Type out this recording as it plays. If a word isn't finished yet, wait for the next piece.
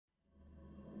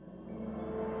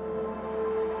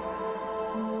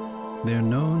They're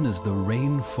known as the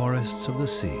rainforests of the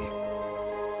sea,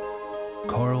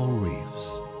 coral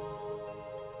reefs.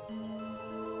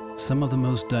 Some of the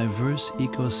most diverse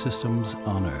ecosystems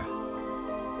on Earth.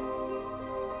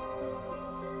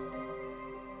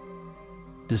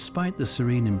 Despite the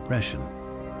serene impression,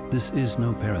 this is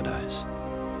no paradise.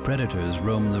 Predators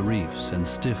roam the reefs, and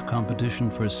stiff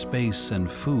competition for space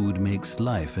and food makes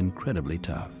life incredibly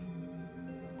tough.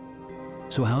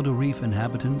 So how do reef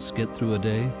inhabitants get through a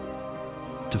day?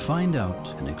 To find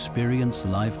out and experience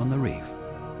life on the reef,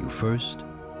 you first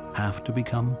have to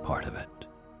become part of it.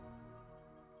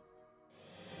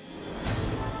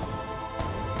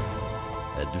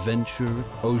 Adventure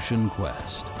Ocean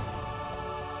Quest.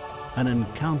 An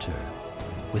encounter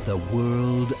with a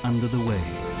world under the waves.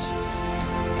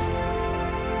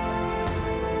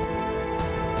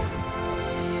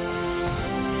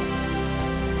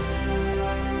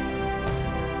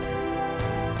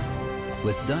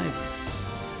 With divers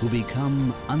who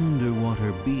become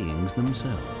underwater beings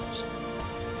themselves.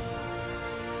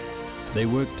 They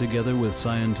work together with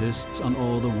scientists on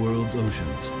all the world's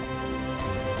oceans.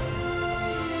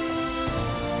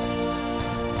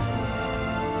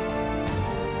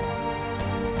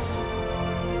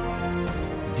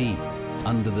 Deep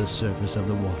under the surface of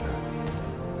the water,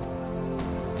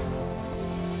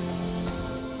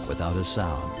 without a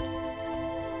sound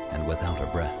and without a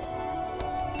breath.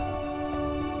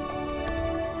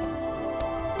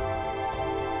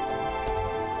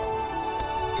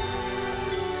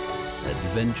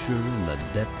 Adventure in the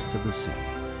depths of the sea,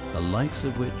 the likes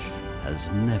of which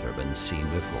has never been seen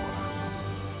before.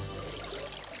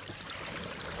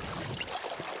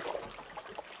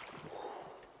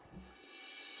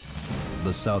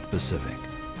 The South Pacific,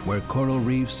 where coral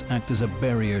reefs act as a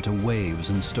barrier to waves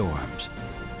and storms,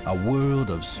 a world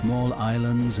of small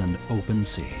islands and open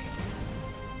sea.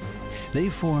 They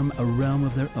form a realm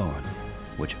of their own,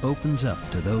 which opens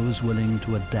up to those willing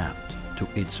to adapt to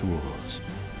its rules.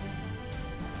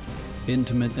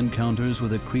 Intimate encounters with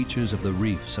the creatures of the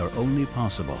reefs are only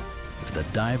possible if the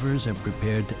divers are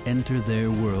prepared to enter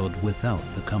their world without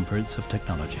the comforts of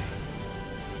technology.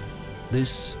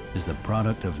 This is the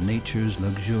product of nature's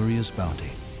luxurious bounty,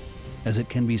 as it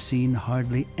can be seen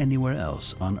hardly anywhere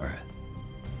else on Earth.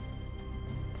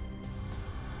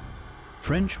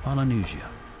 French Polynesia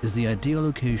is the ideal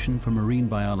location for marine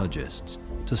biologists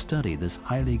to study this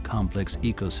highly complex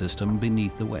ecosystem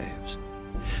beneath the waves.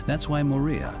 That's why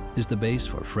Moorea is the base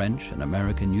for French and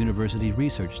American university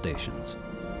research stations.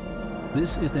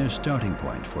 This is their starting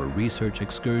point for research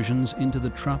excursions into the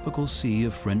tropical sea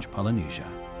of French Polynesia.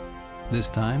 This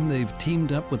time, they've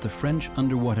teamed up with the French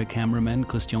underwater cameraman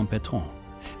Christian Petron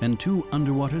and two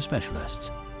underwater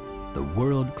specialists, the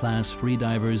world-class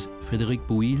freedivers Frédéric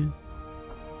Bouil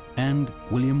and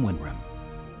William Winram.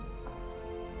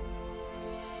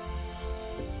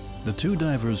 The two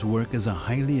divers work as a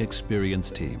highly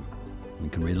experienced team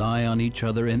and can rely on each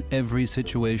other in every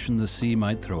situation the sea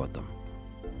might throw at them.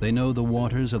 They know the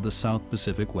waters of the South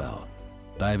Pacific well.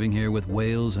 Diving here with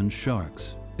whales and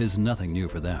sharks is nothing new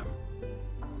for them.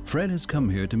 Fred has come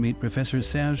here to meet Professor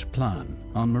Serge Plan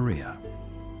on Moorea,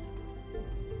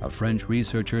 a French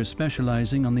researcher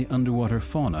specializing on the underwater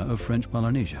fauna of French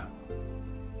Polynesia.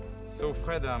 So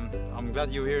Fred, I'm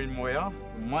glad you're here in Moorea.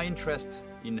 My interest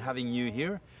in having you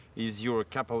here is your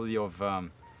capability of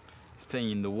staying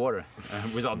in the water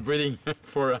without breathing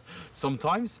for some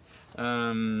times,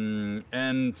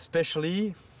 and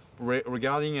especially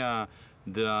regarding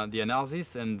the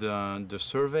analysis and the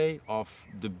survey of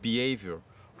the behavior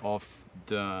of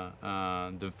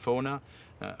the fauna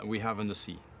we have on the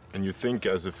sea. And you think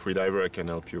as a freediver I can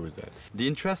help you with that? The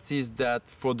interest is that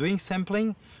for doing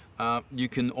sampling, you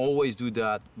can always do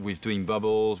that with doing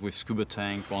bubbles, with scuba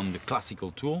tank on the classical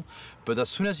tool. But as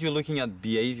soon as you're looking at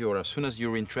behavior, as soon as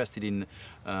you're interested in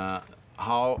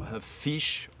how a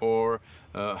fish or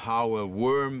how a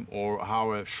worm or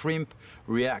how a shrimp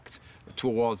react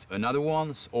towards another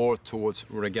one, or towards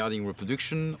regarding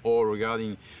reproduction or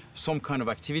regarding some kind of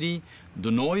activity,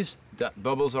 the noise that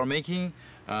bubbles are making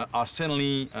are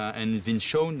suddenly, and it's been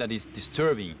shown that it's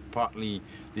disturbing partly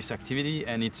this activity,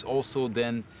 and it's also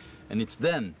then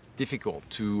difficult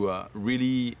to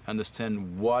really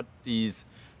understand what is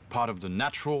part of the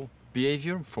natural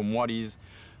behavior from what is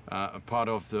a part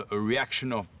of a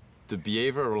reaction of the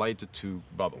behavior related to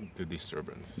bubble. The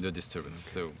disturbance. The disturbance.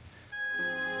 So.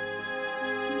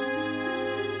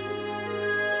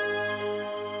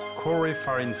 Coral reefs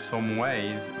are in some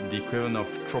ways the equivalent of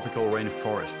tropical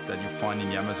rainforest that you find in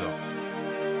the Amazon.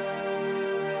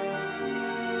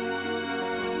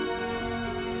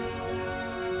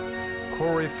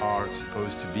 Coral reefs are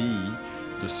supposed to be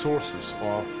the sources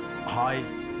of high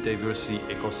diversity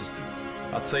ecosystem.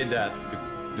 I'd say that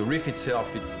the reef itself,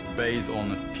 it's based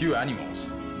on a few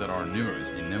animals that are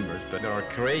numerous in numbers, but they are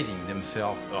creating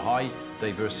themselves a high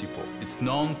diversity pool. It's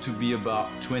known to be about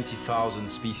 20,000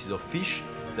 species of fish.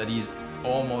 That is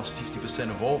almost 50%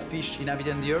 of all fish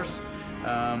inhabiting the earth,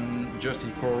 just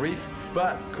in coral reef.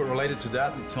 But correlated to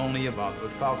that, it's only about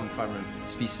 1,500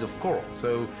 species of coral.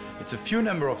 So it's a few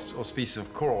number of species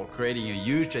of coral creating a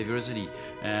huge diversity.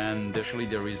 And actually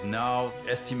there is now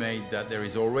estimate that there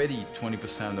is already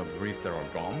 20% of the reef that are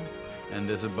gone. And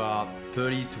there's about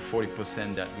 30 to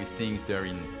 40% that we think they're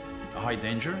in high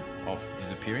danger of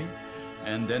disappearing.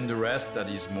 And then the rest that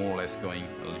is more or less going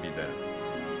a little bit better.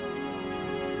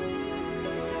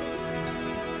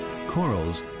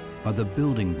 Corals are the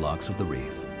building blocks of the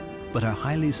reef, but are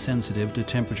highly sensitive to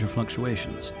temperature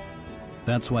fluctuations.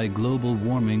 That's why global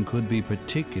warming could be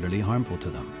particularly harmful to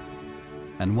them.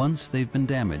 And once they've been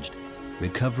damaged,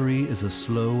 recovery is a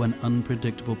slow and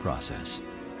unpredictable process.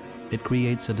 It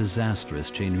creates a disastrous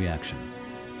chain reaction.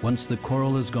 Once the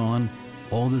coral is gone,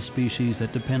 all the species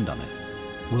that depend on it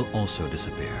will also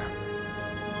disappear.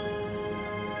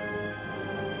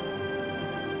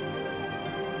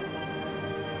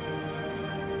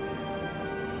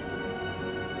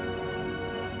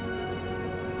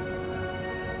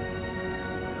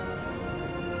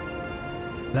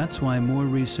 That's why more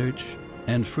research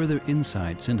and further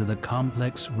insights into the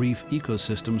complex reef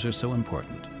ecosystems are so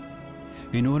important.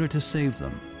 In order to save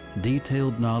them,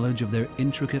 detailed knowledge of their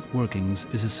intricate workings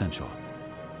is essential.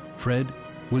 Fred,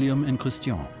 William, and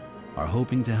Christian are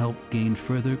hoping to help gain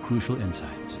further crucial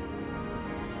insights.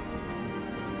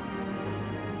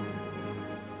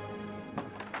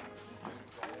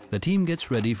 The team gets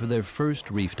ready for their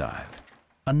first reef dive,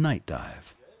 a night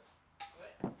dive.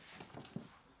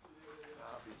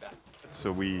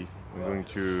 So we're going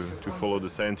to follow the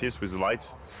scientists with the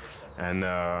lights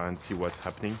and see what's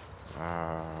happening.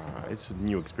 It's a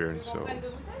new experience, so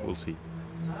we'll see.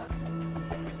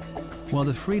 While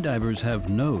the freedivers have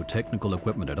no technical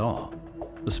equipment at all,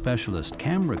 the specialist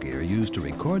camera gear used to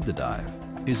record the dive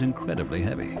is incredibly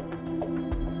heavy.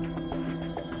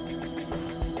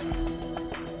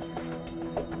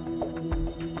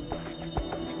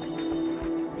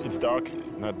 It's dark.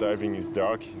 Night diving is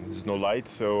dark. There's no light,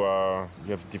 so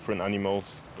you have different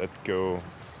animals that go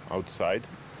outside.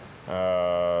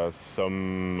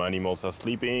 Some animals are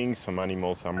sleeping, some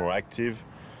animals are more active,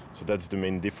 so that's the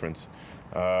main difference.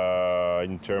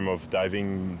 In terms of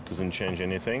diving, it doesn't change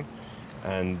anything,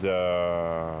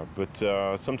 but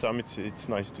sometimes it's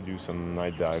nice to do some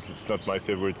night dive. It's not my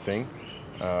favorite thing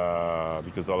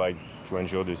because I like to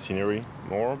enjoy the scenery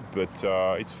more, but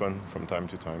it's fun from time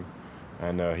to time.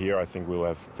 And here I think we'll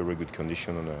have very good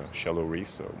condition on a shallow reef,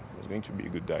 so it's going to be a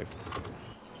good dive.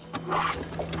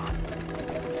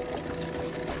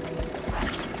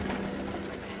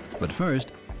 But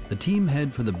first, the team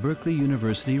head for the Berkeley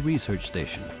University Research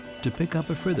Station to pick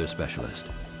up a further specialist,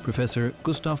 Professor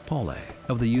Gustav Paule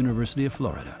of the University of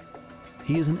Florida.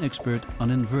 He is an expert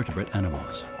on invertebrate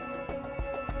animals.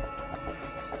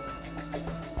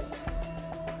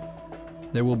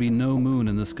 There will be no moon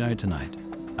in the sky tonight.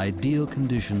 Ideal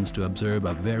conditions to observe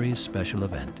a very special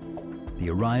event, the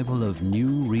arrival of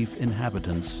new reef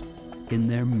inhabitants in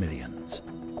their millions.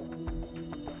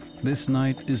 This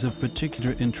night is of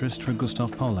particular interest for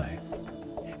Gustav Paule.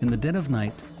 In the dead of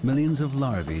night, millions of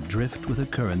larvae drift with the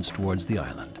currents towards the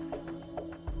island.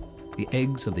 The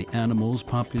eggs of the animals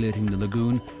populating the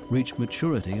lagoon reach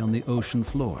maturity on the ocean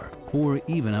floor or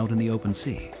even out in the open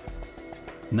sea.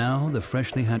 Now the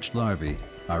freshly hatched larvae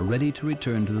are ready to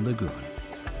return to the lagoon.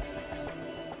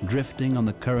 Drifting on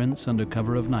the currents under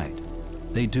cover of night,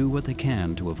 they do what they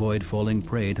can to avoid falling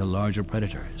prey to larger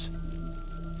predators.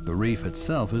 The reef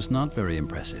itself is not very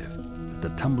impressive, but the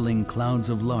tumbling clouds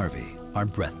of larvae are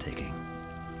breathtaking.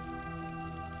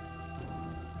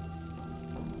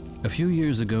 A few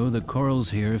years ago, the corals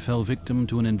here fell victim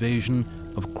to an invasion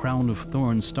of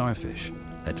crown-of-thorns starfish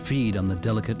that feed on the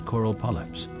delicate coral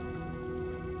polyps.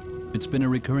 It's been a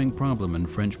recurring problem in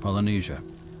French Polynesia.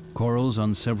 Corals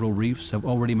on several reefs have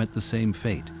already met the same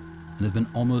fate and have been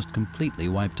almost completely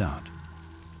wiped out.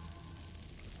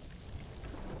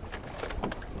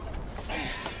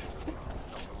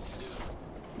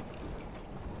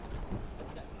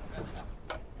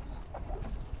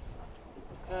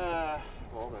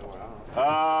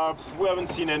 We haven't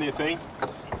seen anything.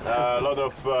 A lot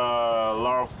of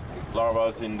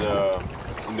larvae in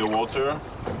the water,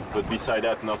 but beside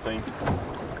that, nothing.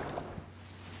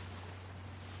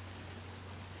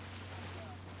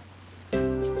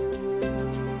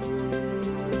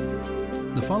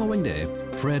 The following day,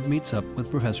 Fred meets up with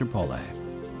Professor Paulet.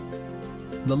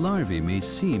 The larvae may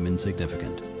seem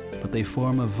insignificant, but they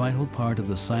form a vital part of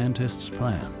the scientists'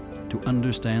 plan to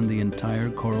understand the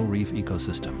entire coral reef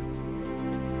ecosystem.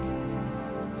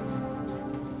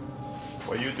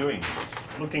 What are you doing?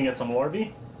 Looking at some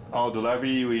larvae. Oh, the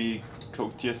larvae we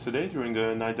cooked yesterday during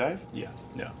the night dive? Yeah.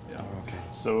 Oh, okay.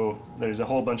 So there's a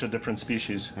whole bunch of different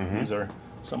species. These are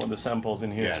some of the samples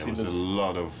in here. Yeah, there was a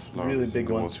lot of larvae really big in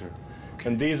the ones. water.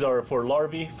 And these are for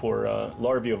larvae,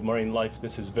 larvae of marine life.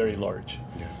 This is very large.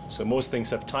 Yes. So most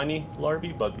things have tiny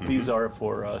larvae, but these are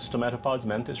for stomatopods,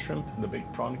 mantis shrimp, the big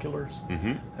prawn killers.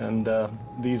 And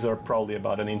these are probably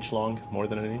about an inch long, more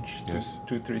than an inch, Yes.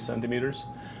 2-3 centimeters.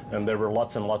 And there were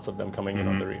lots and lots of them coming in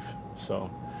on the reef. So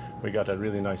we got a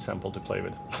really nice sample to play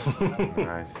with.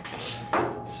 Nice.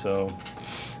 So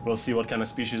we'll see what kind of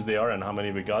species they are and how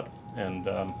many we got, and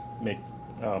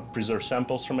preserve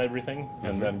samples from everything,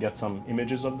 and then get some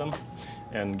images of them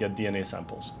and get DNA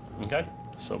samples. Okay?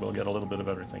 So we'll get a little bit of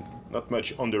everything. Not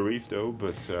much on the reef though,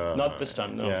 but... Not this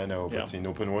time, no. Yeah, no, but in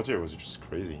open water it was just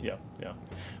crazy. Yeah.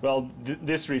 Well,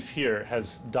 this reef here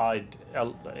has died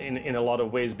in a lot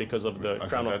of ways because of the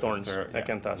crown of thorns,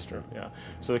 acanthaster. Yeah.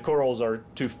 So the corals are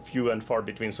too few and far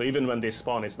between. So even when they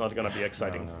spawn, it's not going to be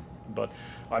exciting. No. But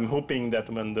I'm hoping that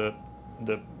when the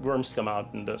worms come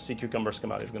out and the sea cucumbers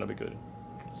come out, it's going to be good.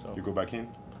 So. You go back in?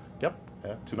 Yep.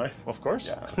 Yeah, tonight? Of course.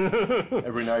 Yeah.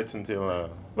 Every night until...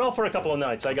 Well, for a couple of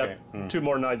nights. I got Okay. 2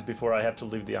 more nights before I have to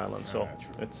leave the island. So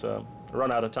true. it's run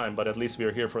out of time, but at least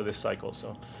we're here for this cycle.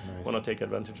 So Nice. want to take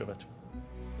advantage of it.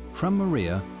 From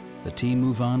Maria, the team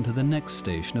move on to the next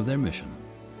station of their mission,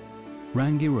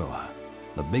 Rangiroa,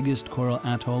 the biggest coral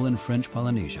atoll in French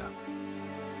Polynesia.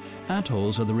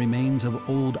 Atolls are the remains of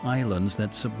old islands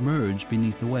that submerge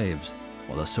beneath the waves,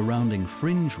 while the surrounding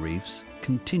fringe reefs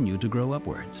continue to grow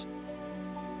upwards.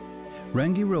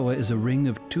 Rangiroa is a ring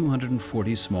of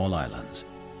 240 small islands,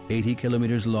 80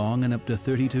 kilometers long and up to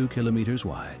 32 kilometers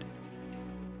wide.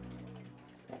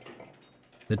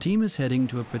 The team is heading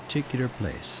to a particular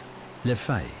place, Le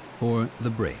Faille, or the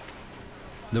break.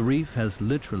 The reef has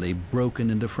literally broken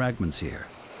into fragments here,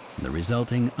 and the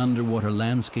resulting underwater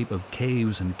landscape of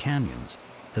caves and canyons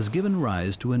has given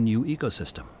rise to a new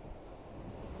ecosystem.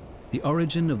 The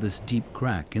origin of this deep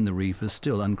crack in the reef is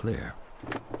still unclear.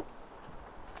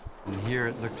 And here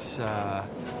it looks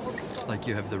like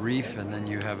you have the reef and then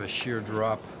you have a sheer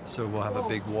drop. So we'll have a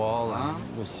big wall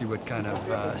and we'll see what kind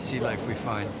of sea life we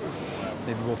find.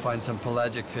 Maybe we'll find some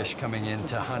pelagic fish coming in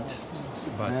to hunt,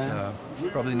 but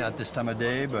probably not this time of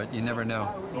day, but you never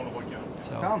know.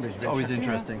 So it's always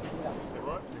interesting.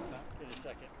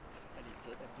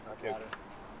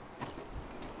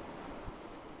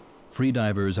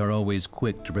 Freedivers are always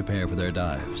quick to prepare for their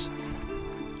dives.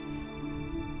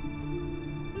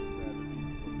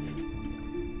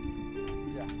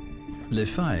 Le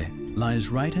Faille lies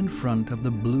right in front of the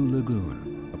Blue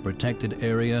Lagoon, a protected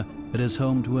area that is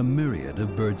home to a myriad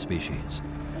of bird species.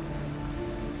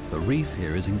 The reef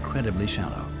here is incredibly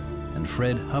shallow, and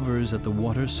Fred hovers at the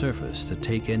water's surface to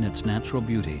take in its natural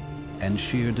beauty and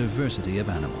sheer diversity of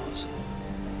animals.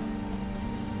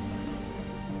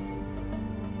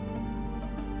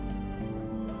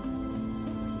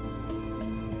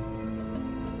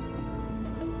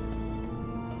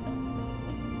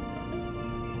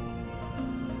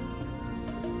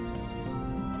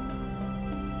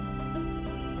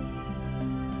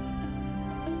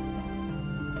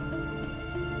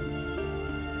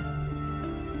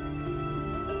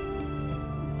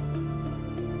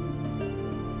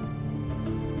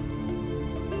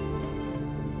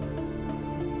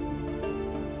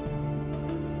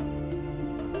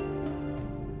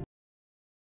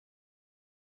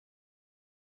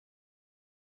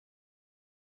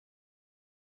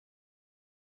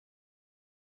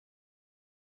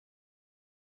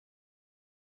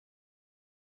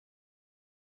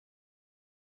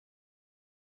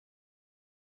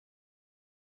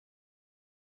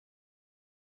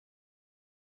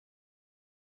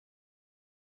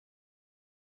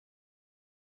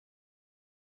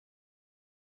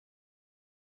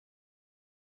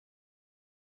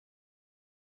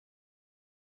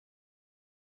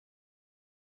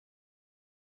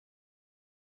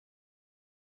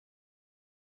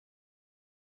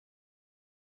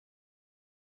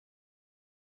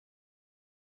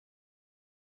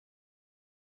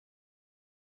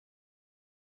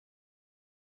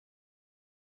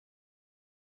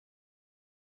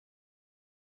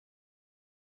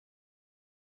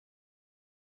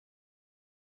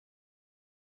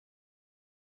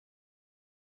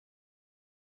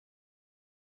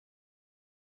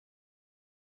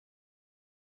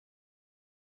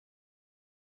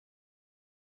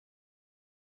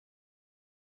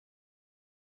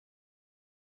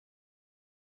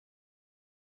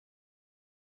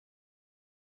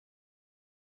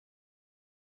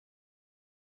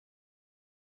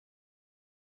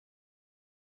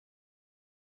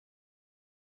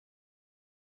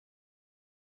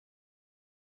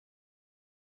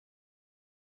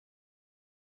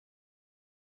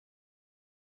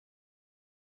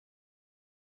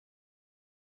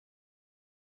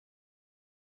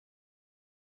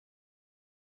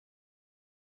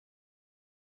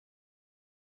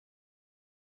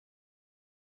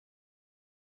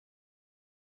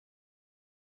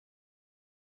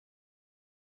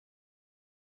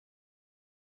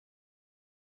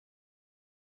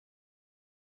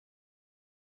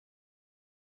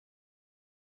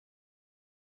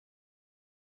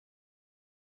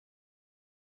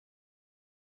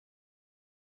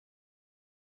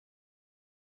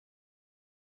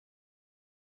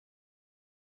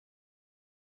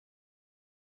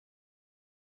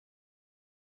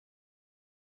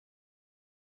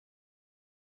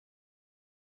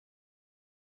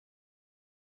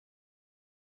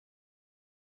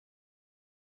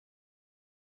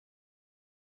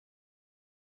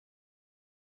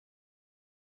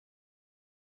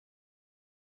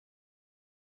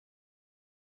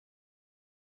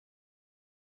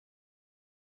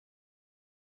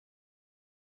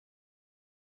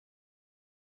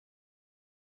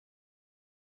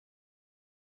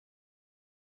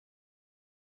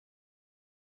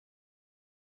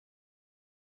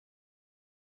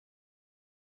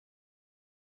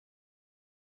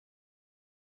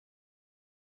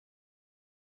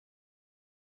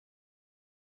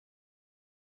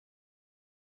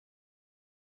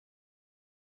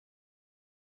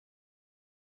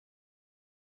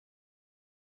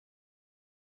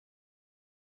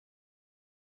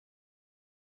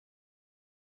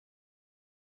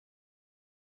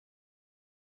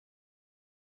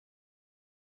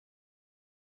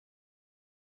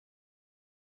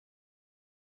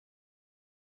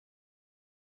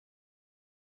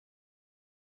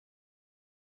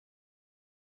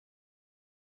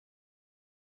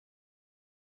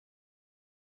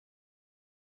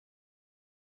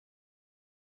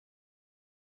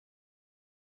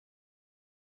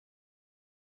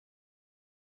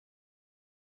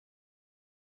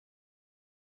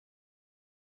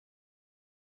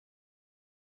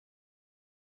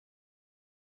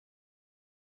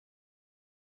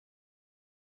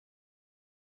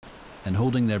 and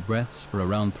holding their breaths for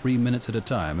around 3 minutes at a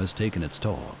time has taken its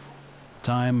toll.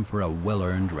 Time for a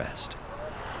well-earned rest.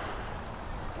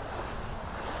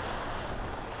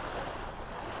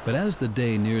 But as the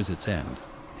day nears its end,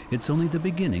 it's only the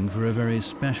beginning for a very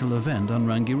special event on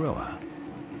Rangiroa.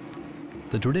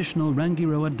 The traditional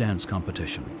Rangiroa dance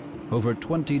competition. Over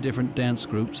 20 different dance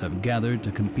groups have gathered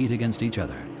to compete against each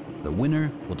other. The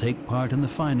winner will take part in the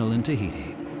final in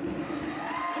Tahiti.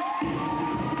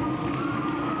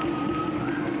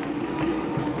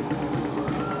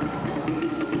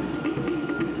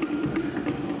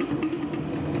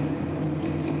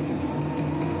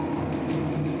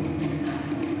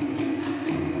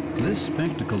 This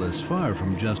spectacle is far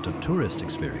from just a tourist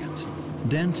experience.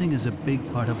 Dancing is a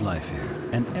big part of life here,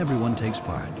 and everyone takes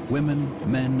part, women,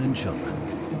 men, and children.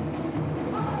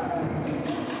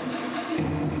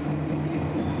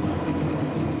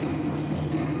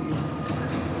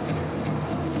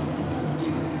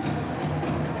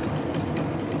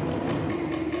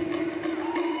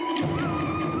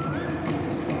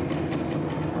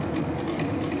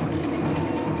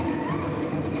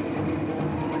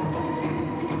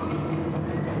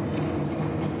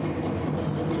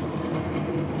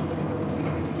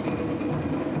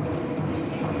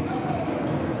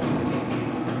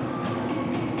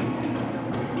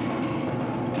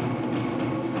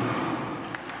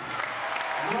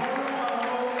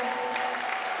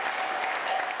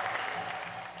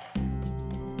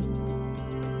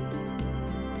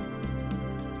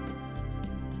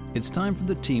 It's time for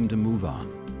the team to move on.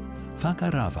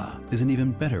 Fakarava is an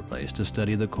even better place to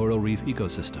study the coral reef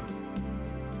ecosystem.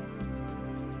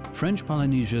 French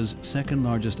Polynesia's second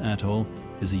largest atoll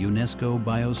is the UNESCO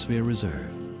Biosphere Reserve.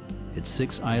 Its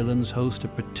 6 islands host a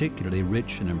particularly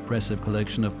rich and impressive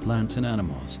collection of plants and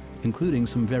animals, including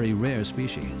some very rare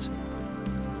species.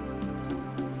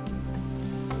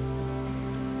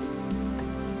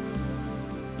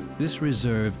 This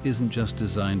reserve isn't just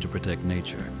designed to protect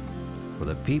nature. For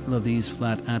the people of these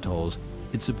flat atolls,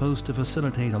 it's supposed to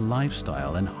facilitate a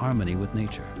lifestyle in harmony with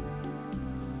nature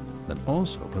that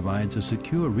also provides a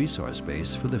secure resource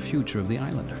base for the future of the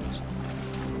islanders.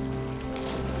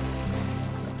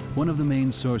 One of the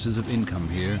main sources of income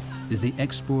here is the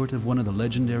export of one of the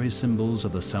legendary symbols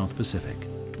of the South Pacific,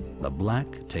 the black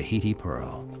Tahiti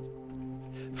pearl.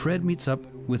 Fred meets up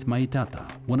with Maitata,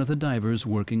 one of the divers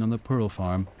working on the pearl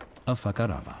farm of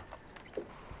Fakarava.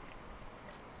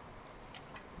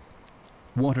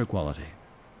 Water quality,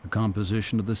 the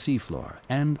composition of the seafloor,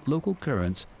 and local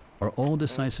currents are all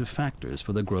decisive factors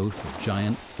for the growth of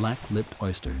giant black-lipped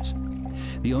oysters,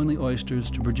 the only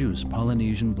oysters to produce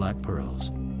Polynesian black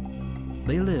pearls.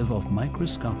 They live off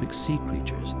microscopic sea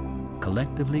creatures,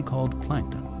 collectively called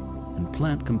plankton, and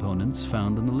plant components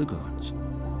found in the lagoons.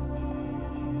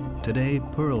 Today,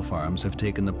 pearl farms have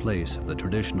taken the place of the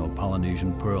traditional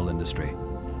Polynesian pearl industry,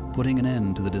 putting an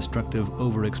end to the destructive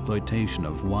overexploitation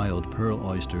of wild pearl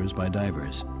oysters by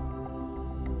divers.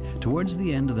 Towards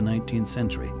the end of the 19th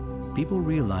century, people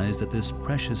realized that this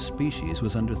precious species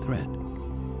was under threat.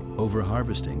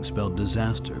 Overharvesting spelled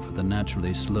disaster for the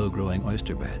naturally slow-growing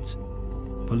oyster beds.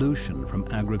 Pollution from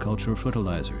agricultural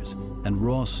fertilizers and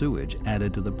raw sewage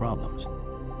added to the problems.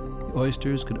 The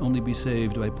oysters could only be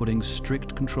saved by putting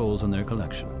strict controls on their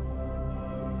collection.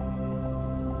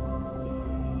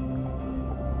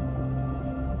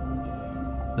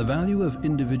 The value of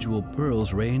individual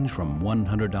pearls range from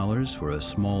 $100 for a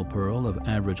small pearl of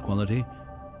average quality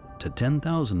to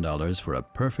 $10,000 for a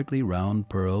perfectly round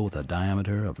pearl with a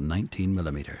diameter of 19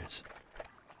 millimeters.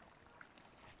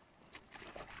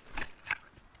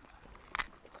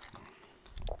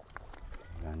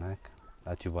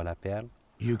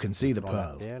 You can see the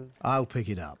pearl. I'll pick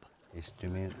it up.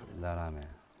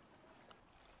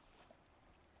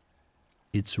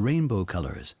 Its rainbow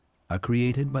colors are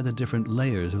created by the different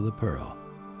layers of the pearl,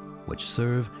 which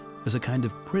serve as a kind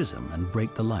of prism and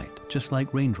break the light, just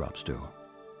like raindrops do.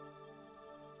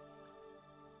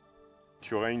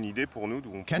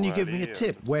 Can you give me a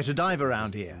tip where to dive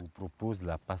around here?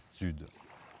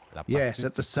 Yes,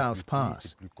 at the South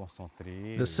Pass.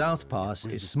 The South Pass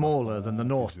is smaller than the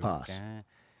North Pass.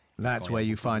 That's where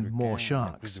you find more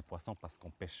sharks.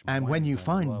 And when you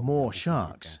find more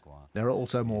sharks, there are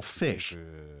also more fish,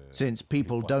 since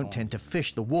people don't tend to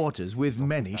fish the waters with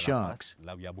many sharks.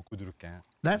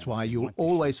 That's why you'll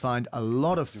always find a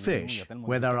lot of fish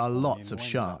where there are lots of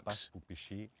sharks.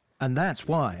 And that's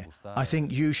why I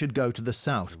think you should go to the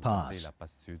South Pass.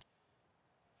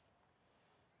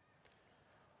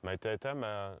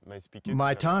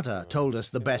 Maitata told us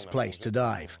the best place to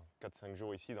dive.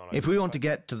 If we want to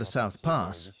get to the South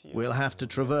Pass, we'll have to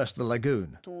traverse the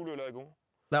lagoon.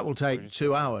 That will take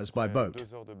 2 hours by boat.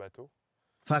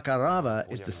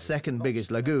 Fakarava is the second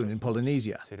biggest lagoon in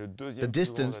Polynesia. The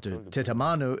distance to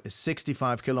Titamanu is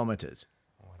 65 kilometers.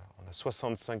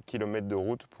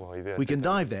 We can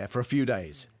dive there for a few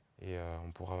days.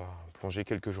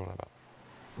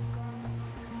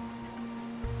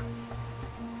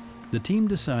 The team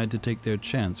decide to take their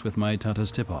chance with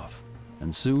Maitata's tip-off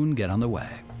and soon get on the way.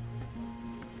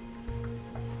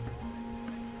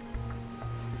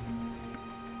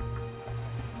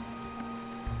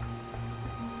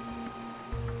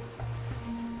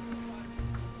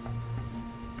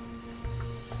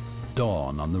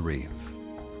 Dawn on the reef.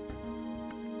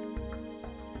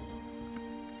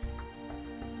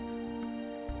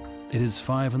 It is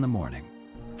 5 in the morning.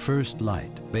 First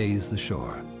light bathes the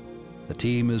shore. The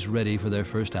team is ready for their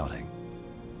first outing.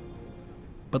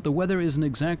 But the weather isn't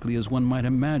exactly as one might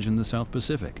imagine the South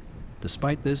Pacific.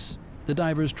 Despite this, the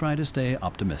divers try to stay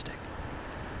optimistic.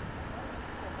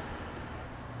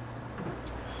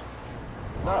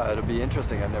 No, it'll be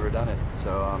interesting. I've never done it,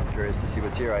 so I'm curious to see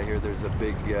what's here. I hear there's a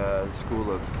big school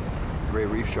of gray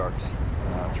reef sharks,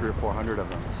 300 or 400 of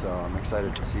them, so I'm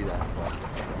excited to see that. But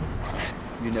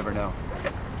you never know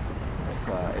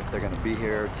if they're going to be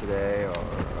here today, or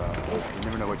you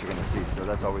never know what you're going to see. So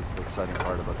that's always the exciting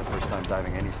part about the first time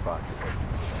diving any spot.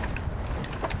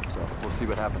 So we'll see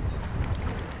what happens.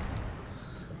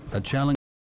 A challenge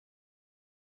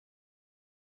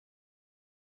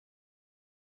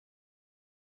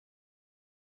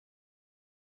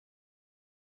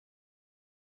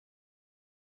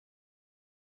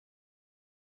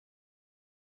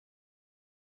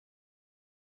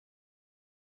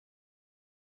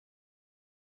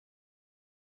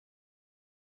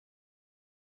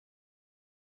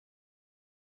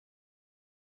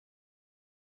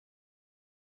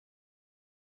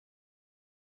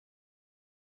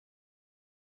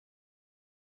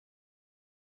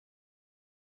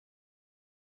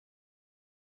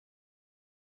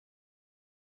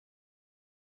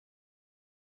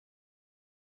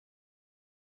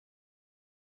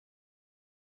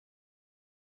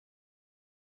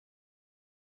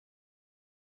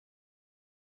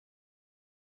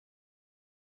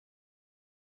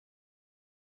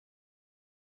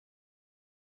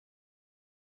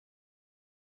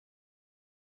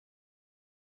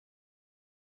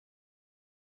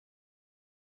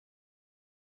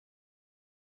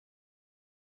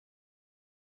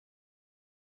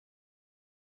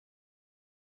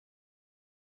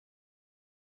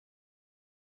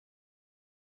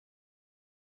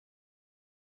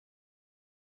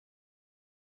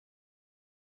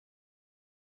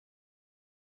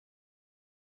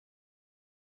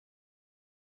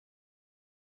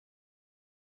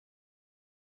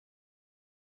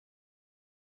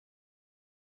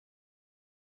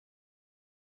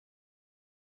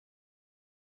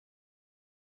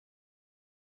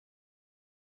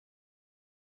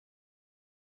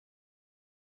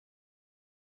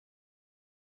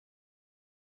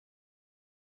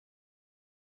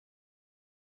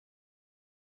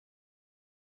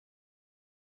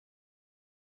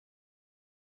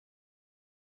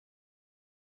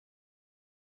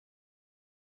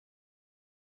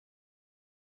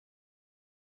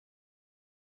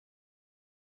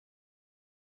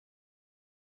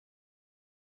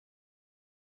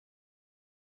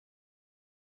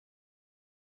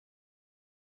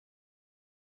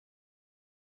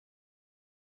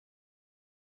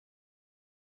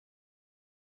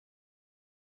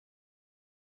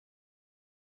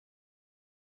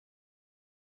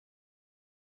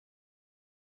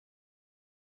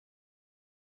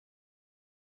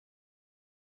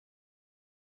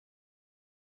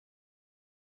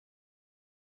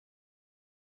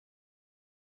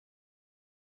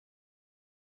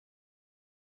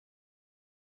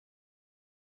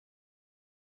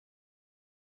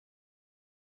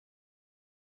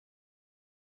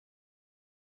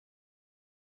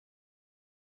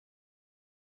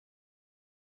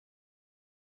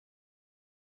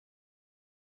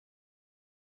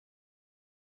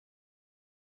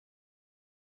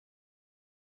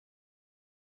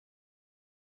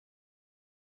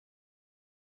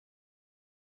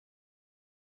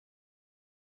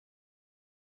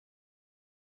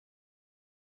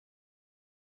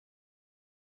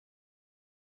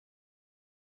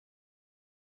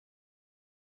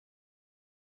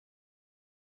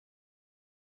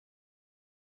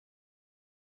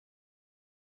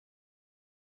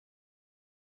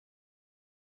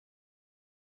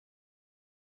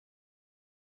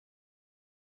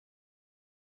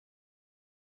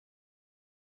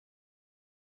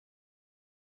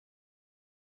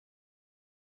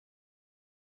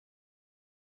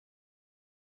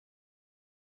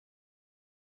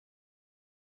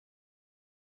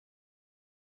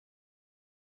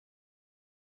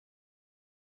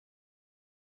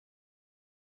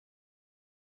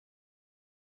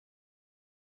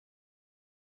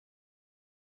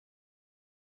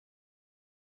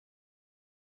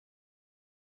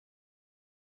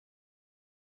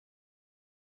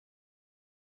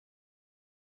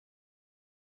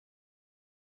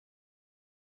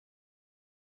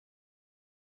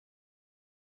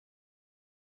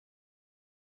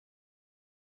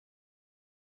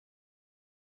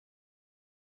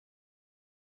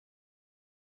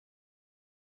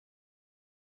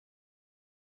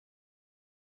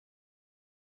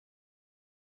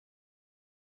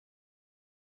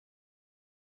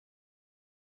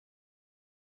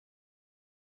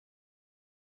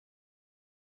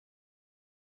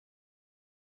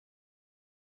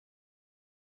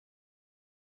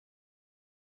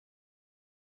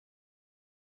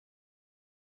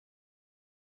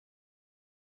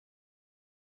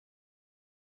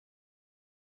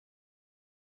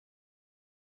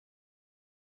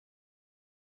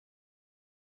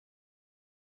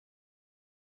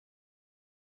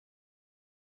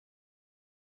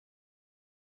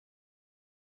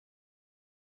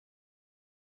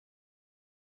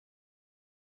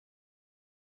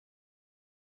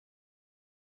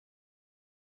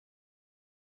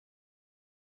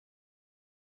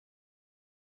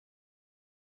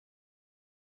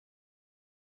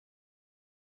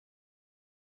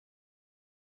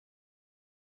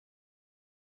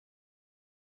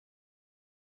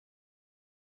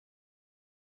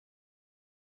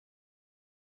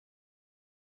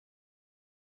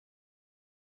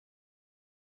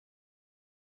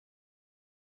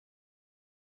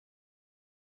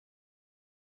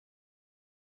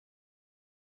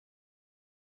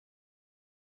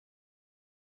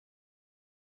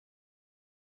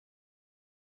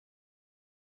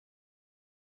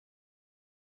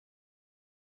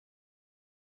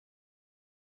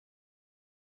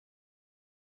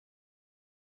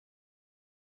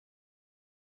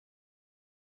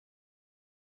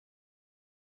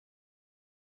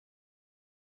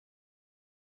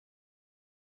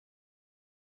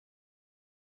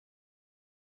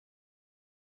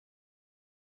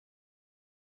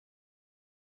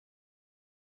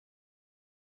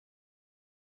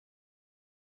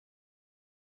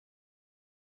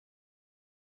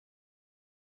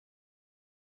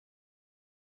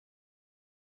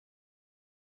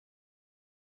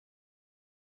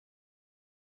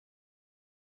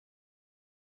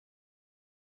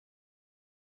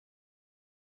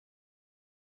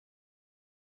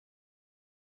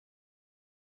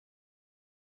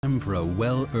time for a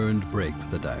well-earned break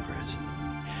for the divers.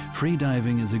 Free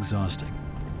diving is exhausting,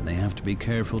 and they have to be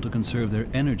careful to conserve their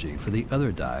energy for the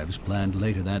other dives planned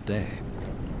later that day.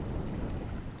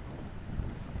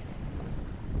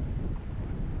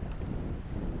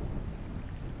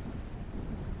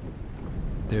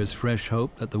 There's fresh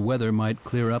hope that the weather might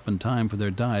clear up in time for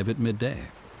their dive at midday.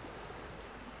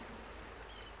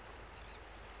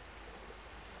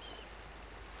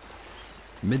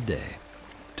 Midday.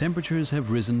 Temperatures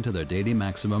have risen to their daily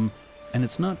maximum, and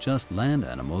it's not just land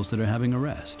animals that are having a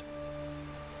rest.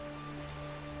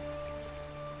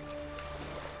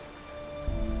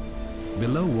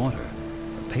 Below water,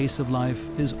 the pace of life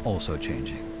is also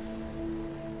changing.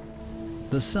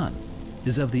 The sun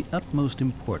is of the utmost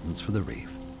importance for the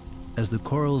reef. As the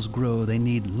corals grow, they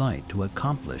need light to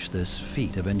accomplish this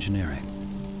feat of engineering.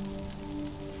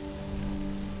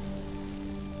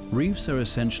 Reefs are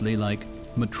essentially like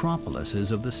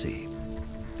metropolises of the sea.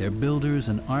 Their builders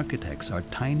and architects are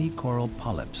tiny coral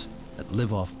polyps that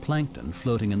live off plankton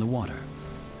floating in the water.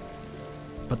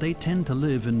 But they tend to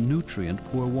live in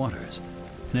nutrient-poor waters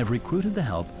and have recruited the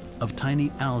help of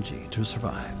tiny algae to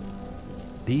survive.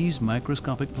 These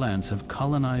microscopic plants have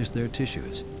colonized their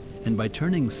tissues, and by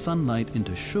turning sunlight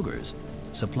into sugars,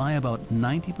 supply about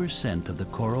 90% of the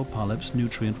coral polyp's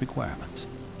nutrient requirements.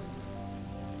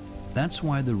 That's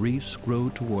why the reefs grow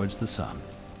towards the sun.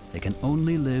 They can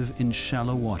only live in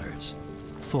shallow waters,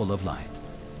 full of light.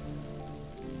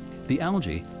 The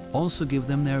algae also give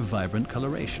them their vibrant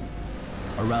coloration.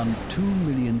 Around 2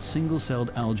 million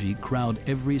single-celled algae crowd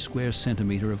every square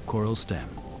centimeter of coral stem.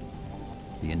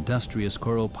 The industrious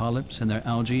coral polyps and their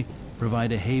algae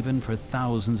provide a haven for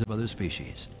thousands of other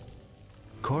species.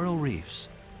 Coral reefs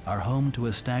are home to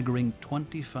a staggering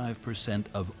 25%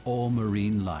 of all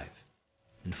marine life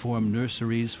and form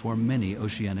nurseries for many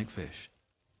oceanic fish.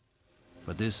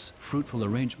 But this fruitful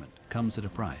arrangement comes at a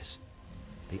price.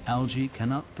 The algae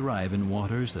cannot thrive in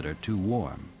waters that are too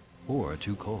warm or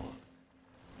too cold.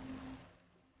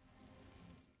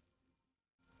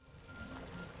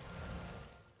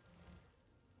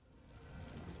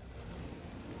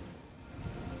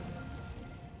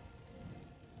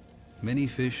 Many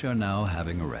fish are now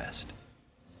having a rest.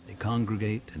 They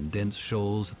congregate in dense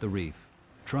shoals at the reef,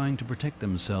 trying to protect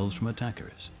themselves from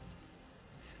attackers.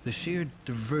 The sheer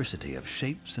diversity of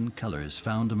shapes and colors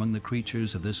found among the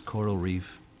creatures of this coral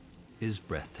reef is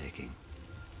breathtaking.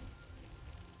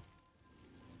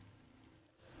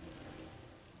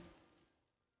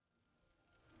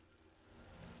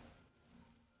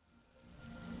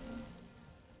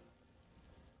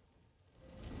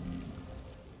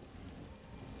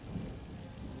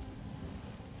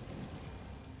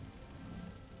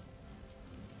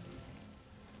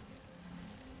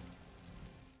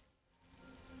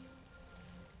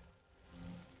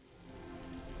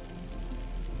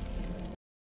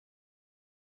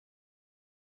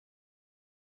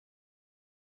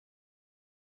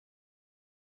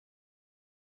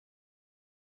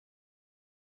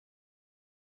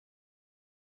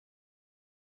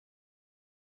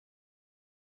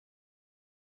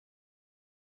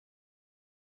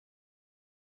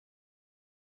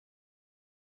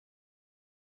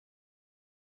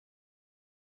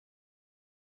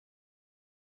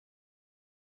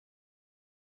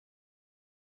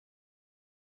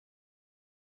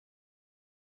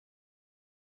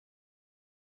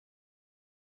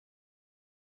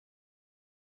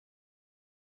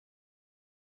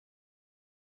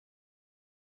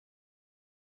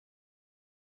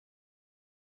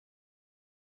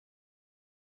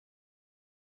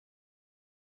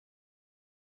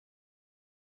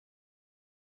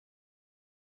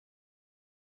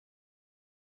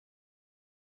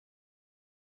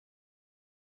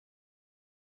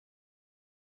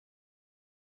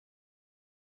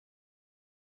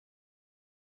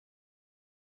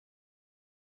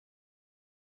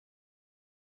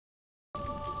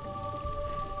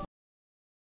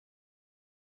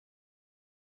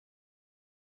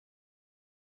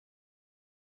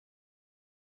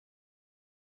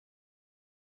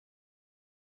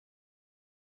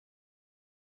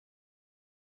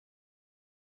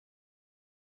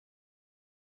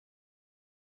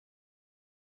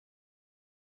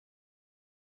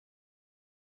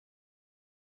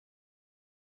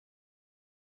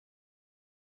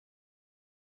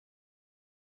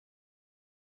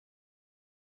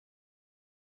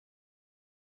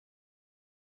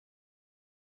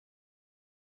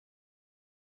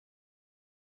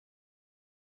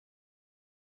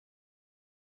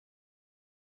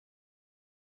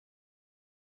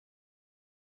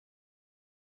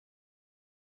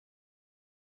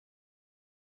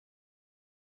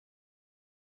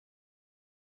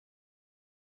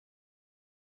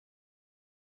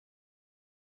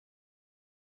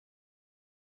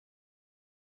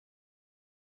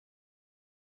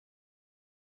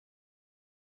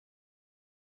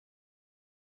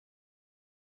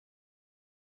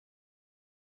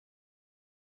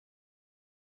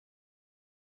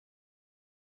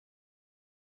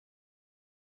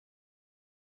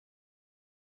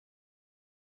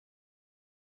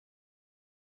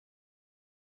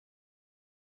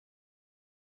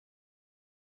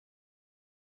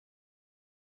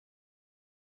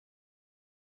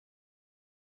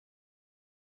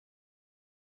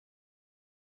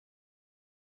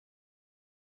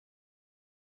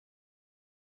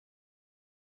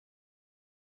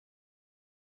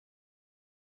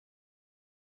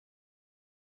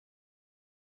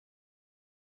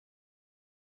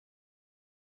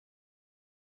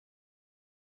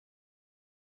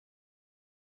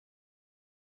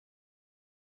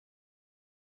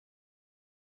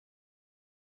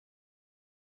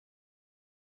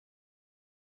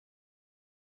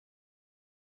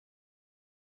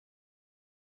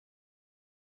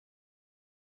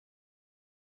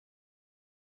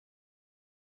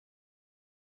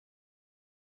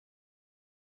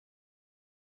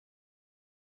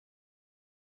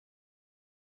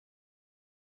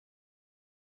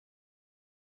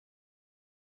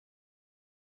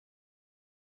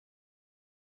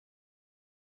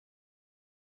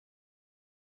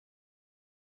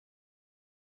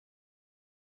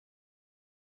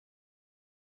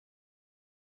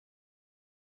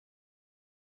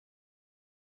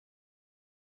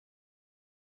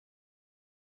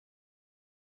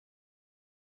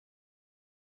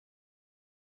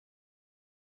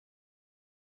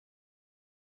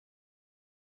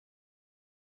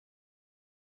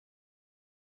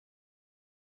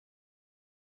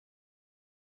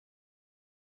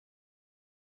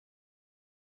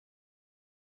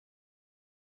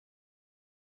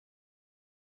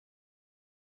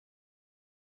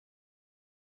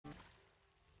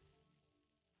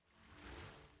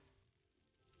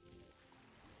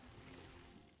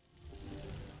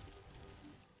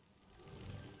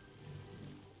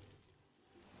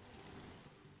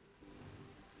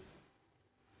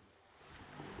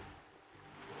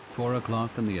 4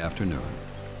 o'clock in the afternoon.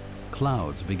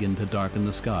 Clouds begin to darken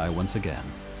the sky once again.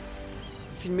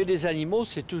 Filmer des animaux,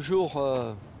 c'est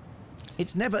toujours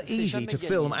It's never easy to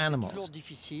film animals.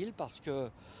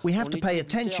 We have to pay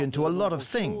attention to a lot of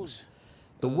things.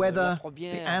 The weather,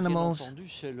 the animals.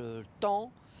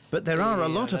 But there are a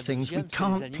lot of things we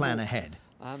can't plan ahead,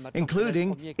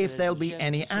 including if there'll be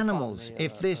any animals,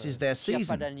 if this is their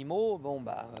season.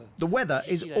 The weather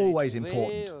is always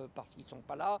important.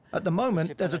 At the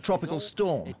moment, there's a tropical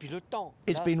storm.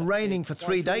 It's been raining for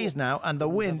 3 days now, and the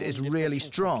wind is really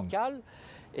strong.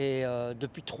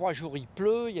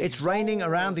 It's raining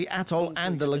around the atoll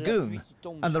and the lagoon,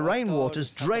 and the rainwater's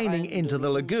draining into the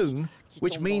lagoon,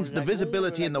 which means the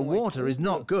visibility in the water is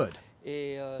not good.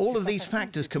 All of these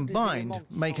factors combined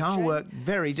make our work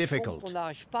very difficult.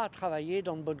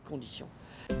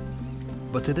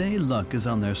 But today luck is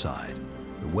on their side.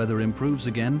 The weather improves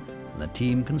again, and the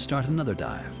team can start another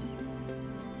dive.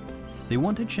 They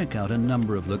want to check out a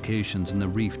number of locations in the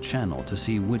Reef Channel to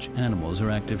see which animals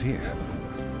are active here.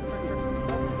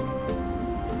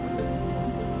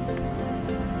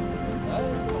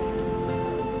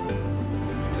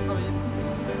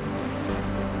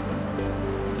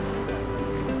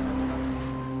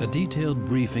 A detailed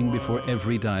briefing before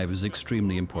every dive is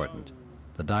extremely important.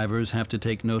 The divers have to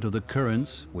take note of the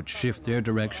currents, which shift their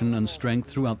direction and strength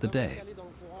throughout the day.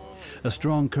 A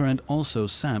strong current also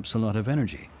saps a lot of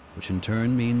energy, which in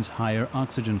turn means higher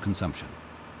oxygen consumption.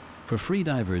 For free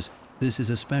divers, this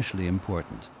is especially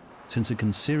important, since it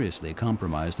can seriously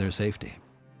compromise their safety.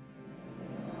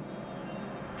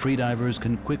 Free divers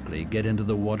can quickly get into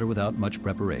the water without much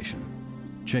preparation,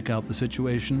 check out the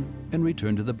situation, and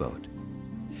return to the boat.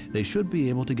 They should be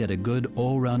able to get a good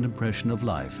all-round impression of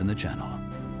life in the channel.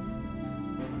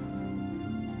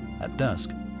 At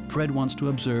dusk, Fred wants to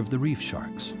observe the reef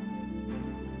sharks.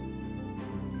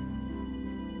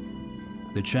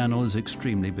 The channel is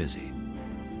extremely busy.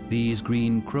 These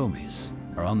green chromies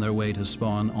are on their way to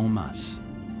spawn en masse.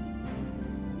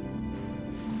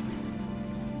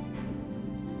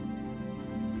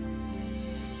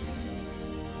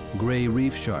 Gray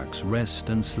reef sharks rest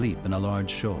and sleep in a large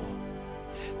shoal.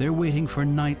 They're waiting for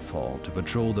nightfall to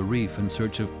patrol the reef in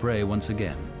search of prey once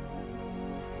again.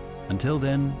 Until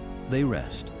then, they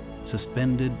rest,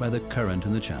 suspended by the current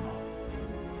in the channel.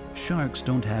 Sharks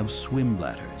don't have swim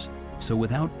bladders, so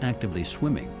without actively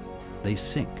swimming, they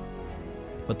sink.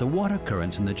 But the water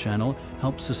currents in the channel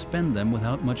help suspend them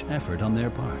without much effort on their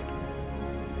part.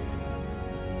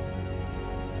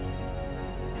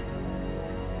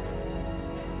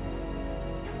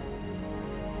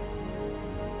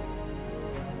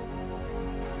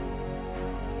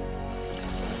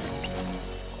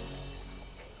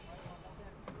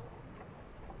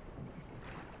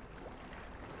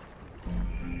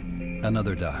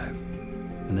 Another dive,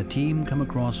 and the team come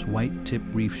across white-tip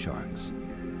reef sharks.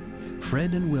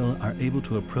 Fred and Will are able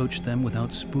to approach them without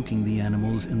spooking the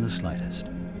animals in the slightest.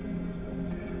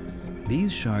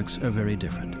 These sharks are very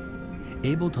different,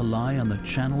 able to lie on the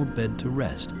channel bed to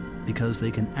rest because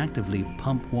they can actively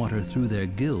pump water through their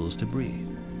gills to breathe.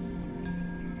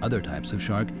 Other types of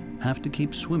shark have to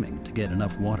keep swimming to get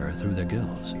enough water through their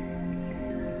gills.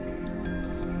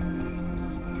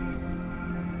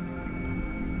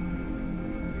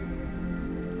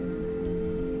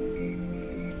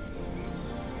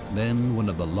 Then one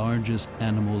of the largest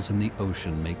animals in the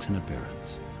ocean makes an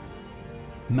appearance.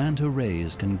 Manta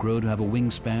rays can grow to have a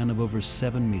wingspan of over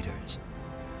 7 meters.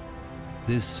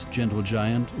 This gentle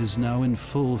giant is now in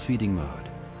full feeding mode.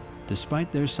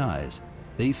 Despite their size,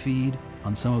 they feed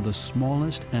on some of the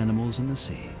smallest animals in the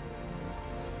sea.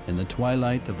 In the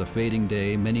twilight of the fading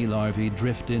day, many larvae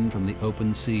drift in from the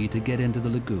open sea to get into the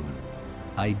lagoon.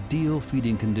 Ideal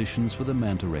feeding conditions for the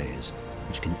manta rays,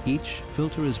 which can each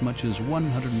filter as much as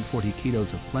 140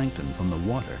 kilos of plankton from the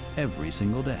water every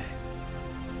single day.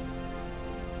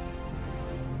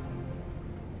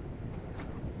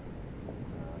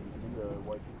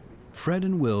 Fred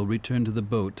and Will return to the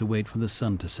boat to wait for the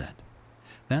sun to set.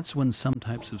 That's when some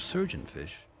types of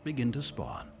surgeonfish begin to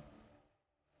spawn.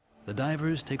 The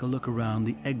divers take a look around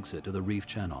the exit of the reef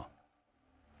channel.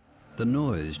 The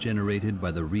noise generated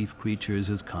by the reef creatures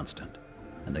is constant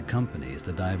and accompanies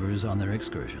the divers on their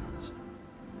excursions.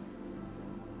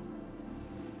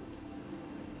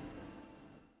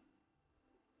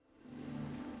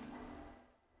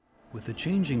 With the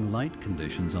changing light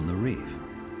conditions on the reef,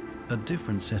 a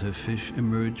different set of fish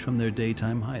emerge from their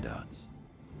daytime hideouts.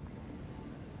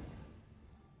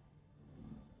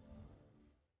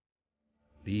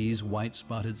 These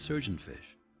white-spotted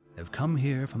surgeonfish have come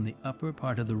here from the upper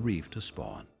part of the reef to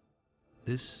spawn.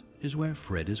 This is where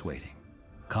Fred is waiting,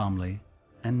 calmly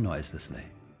and noiselessly.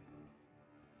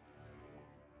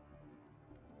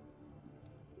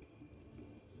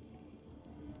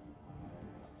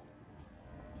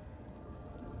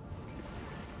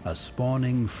 A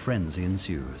spawning frenzy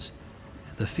ensues.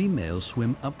 The females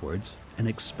swim upwards and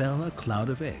expel a cloud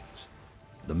of eggs.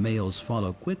 The males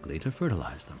follow quickly to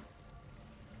fertilize them.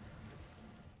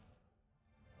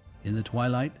 In the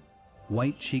twilight,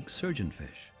 white-cheeked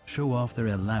surgeonfish show off their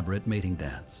elaborate mating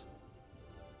dance.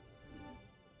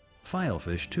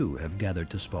 Filefish too have gathered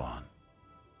to spawn.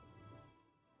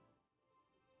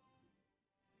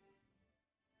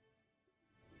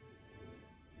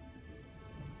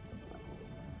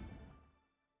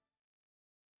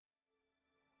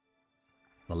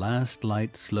 The last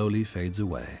light slowly fades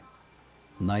away.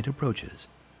 Night approaches,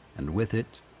 and with it,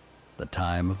 the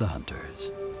time of the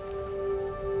hunters.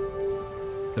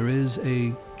 There is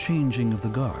a changing of the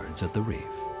guards at the reef.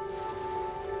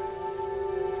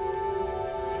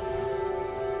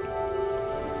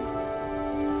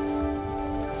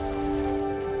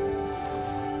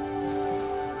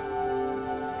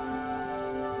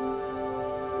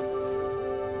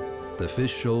 The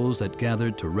fish shoals that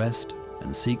gathered to rest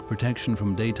and seek protection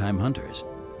from daytime hunters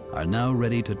are now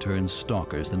ready to turn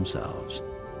stalkers themselves.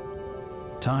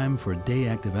 Time for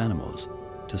day-active animals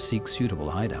to seek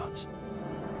suitable hideouts.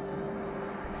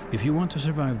 If you want to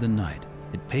survive the night,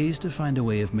 it pays to find a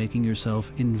way of making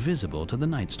yourself invisible to the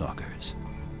night stalkers.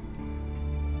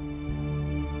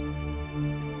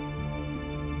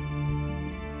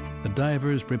 The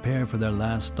divers prepare for their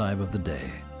last dive of the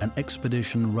day, an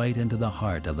expedition right into the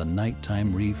heart of the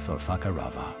nighttime reef of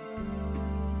Fakarava.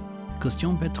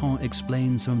 Christian Petron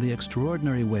explains some of the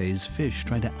extraordinary ways fish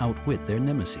try to outwit their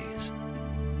nemesis.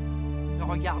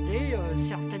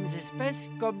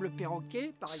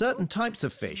 Certain types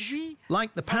of fish,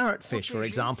 like the parrotfish for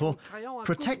example,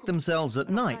 protect themselves at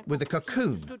night with a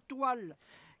cocoon.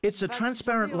 It's a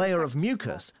transparent layer of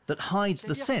mucus that hides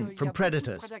the scent from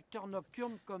predators.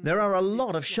 There are a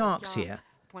lot of sharks here,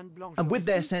 and with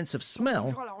their sense of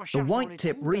smell, the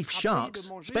white-tip reef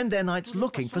sharks spend their nights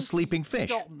looking for sleeping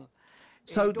fish.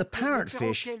 So the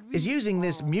parrotfish is using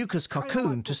this mucus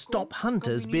cocoon to stop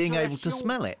hunters being able to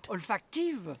smell it.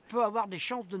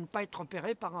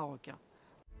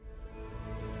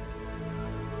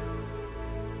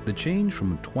 The change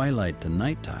from twilight to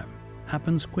nighttime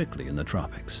happens quickly in the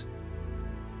tropics.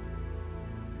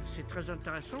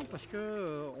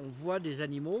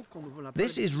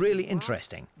 This is really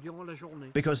interesting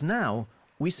because now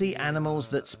we see animals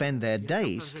that spend their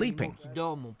days sleeping.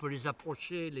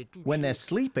 When they're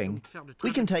sleeping,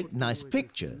 we can take nice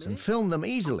pictures and film them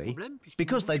easily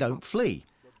because they don't flee.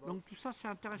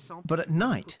 But at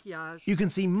night, you can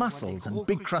see mussels and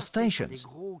big crustaceans.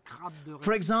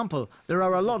 For example, there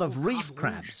are a lot of reef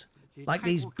crabs, like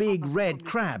these big red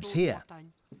crabs here.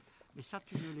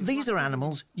 These are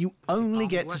animals you only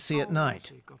get to see at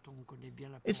night.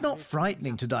 It's not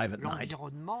frightening to dive at night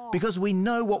because we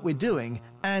know what we're doing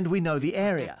and we know the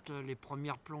area.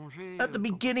 At the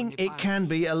beginning, it can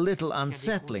be a little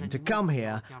unsettling to come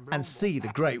here and see the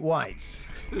great whites.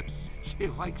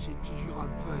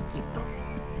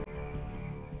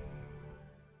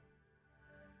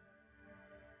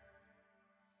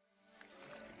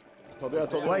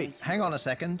 Wait, hang on a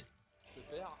second.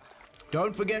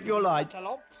 Don't forget your light.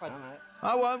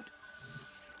 I won't.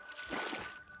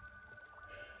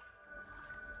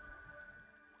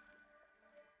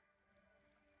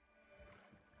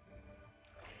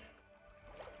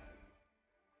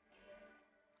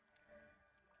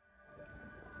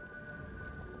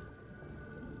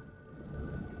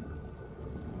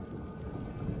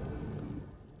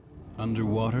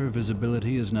 Underwater,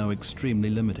 visibility is now extremely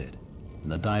limited, and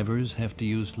the divers have to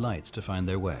use lights to find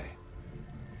their way.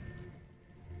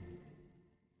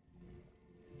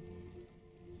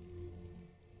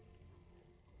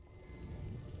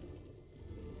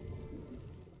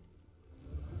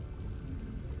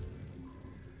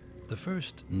 The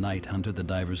first night hunter the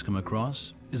divers come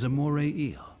across is a moray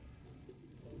eel.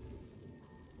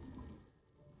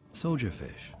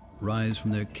 Soldierfish rise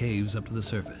from their caves up to the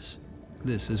surface.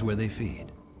 This is where they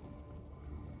feed.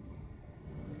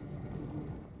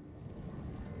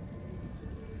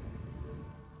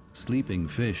 Sleeping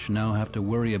fish now have to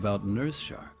worry about nurse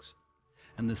sharks,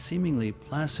 and the seemingly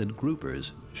placid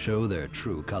groupers show their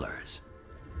true colors.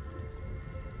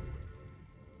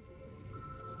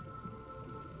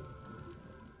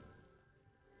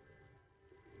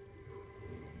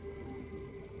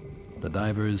 The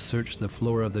divers search the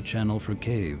floor of the channel for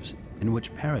caves in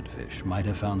which parrotfish might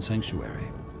have found sanctuary.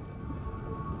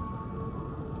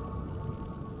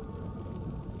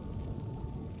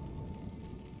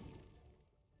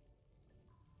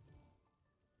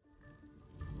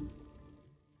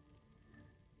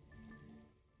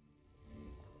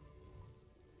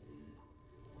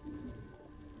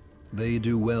 They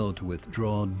do well to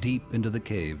withdraw deep into the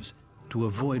caves to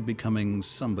avoid becoming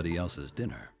somebody else's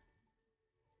dinner.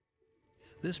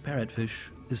 This parrotfish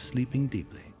is sleeping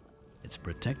deeply, its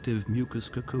protective mucus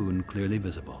cocoon clearly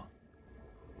visible.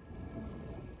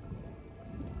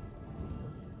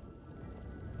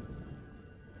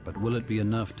 But will it be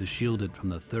enough to shield it from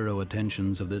the thorough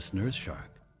attentions of this nurse shark?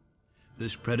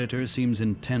 This predator seems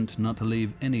intent not to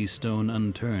leave any stone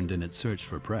unturned in its search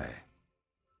for prey.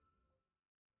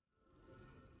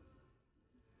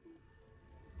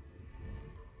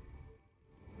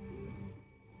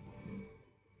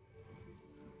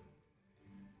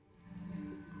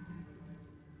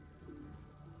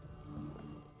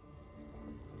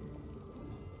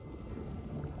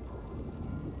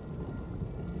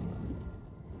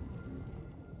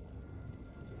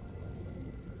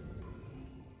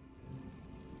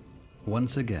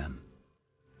 Once again,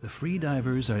 the free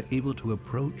divers are able to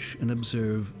approach and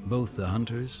observe both the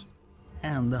hunters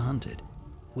and the hunted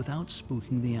without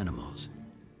spooking the animals.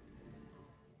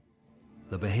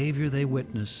 The behavior they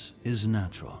witness is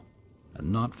natural and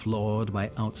not flawed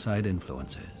by outside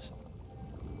influences.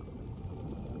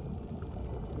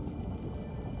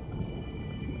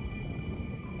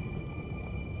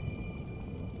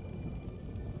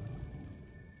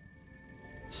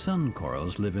 Sun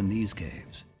corals live in these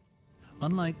caves.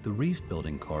 Unlike the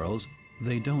reef-building corals,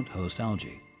 they don't host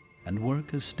algae and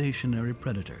work as stationary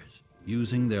predators,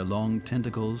 using their long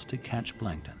tentacles to catch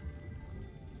plankton.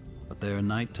 But their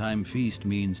nighttime feast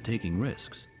means taking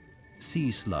risks.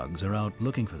 Sea slugs are out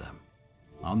looking for them.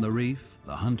 On the reef,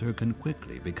 the hunter can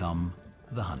quickly become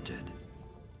the hunted.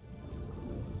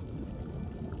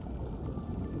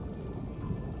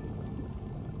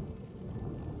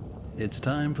 It's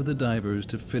time for the divers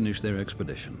to finish their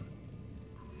expedition.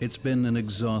 It's been an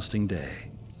exhausting day,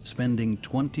 spending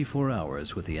 24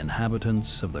 hours with the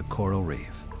inhabitants of the coral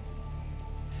reef.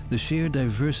 The sheer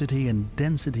diversity and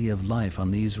density of life on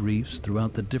these reefs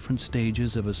throughout the different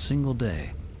stages of a single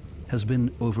day has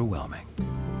been overwhelming.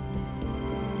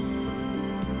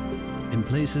 In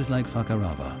places like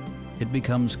Fakarava, it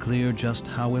becomes clear just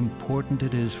how important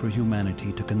it is for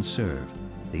humanity to conserve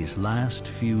these last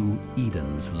few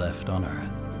Edens left on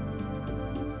Earth.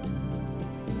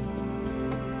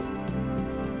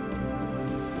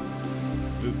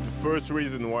 The first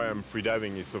reason why I'm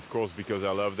freediving is, of course, because I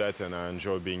love that and I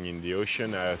enjoy being in the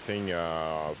ocean. I think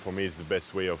for me it's the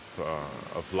best way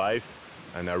of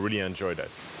life, and I really enjoy that.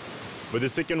 But the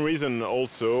second reason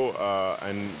also,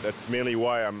 and that's mainly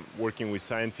why I'm working with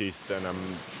scientists and I'm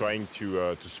trying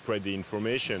to spread the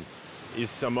information, is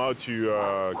somehow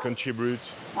to contribute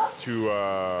to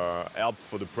help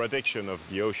for the protection of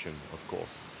the ocean, of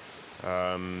course.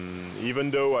 Even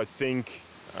though I think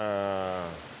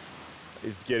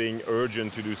it's getting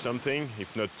urgent to do something,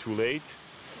 if not too late,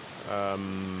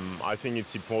 I think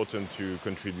it's important to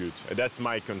contribute. That's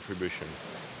my contribution.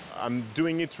 I'm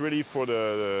doing it really for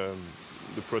the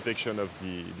protection of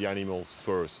the animals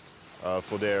first,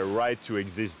 for their right to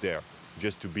exist there,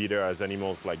 just to be there as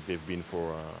animals like they've been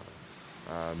for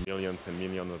millions and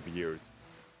millions of years.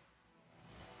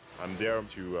 I'm there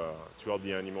to help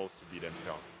the animals to be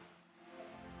themselves.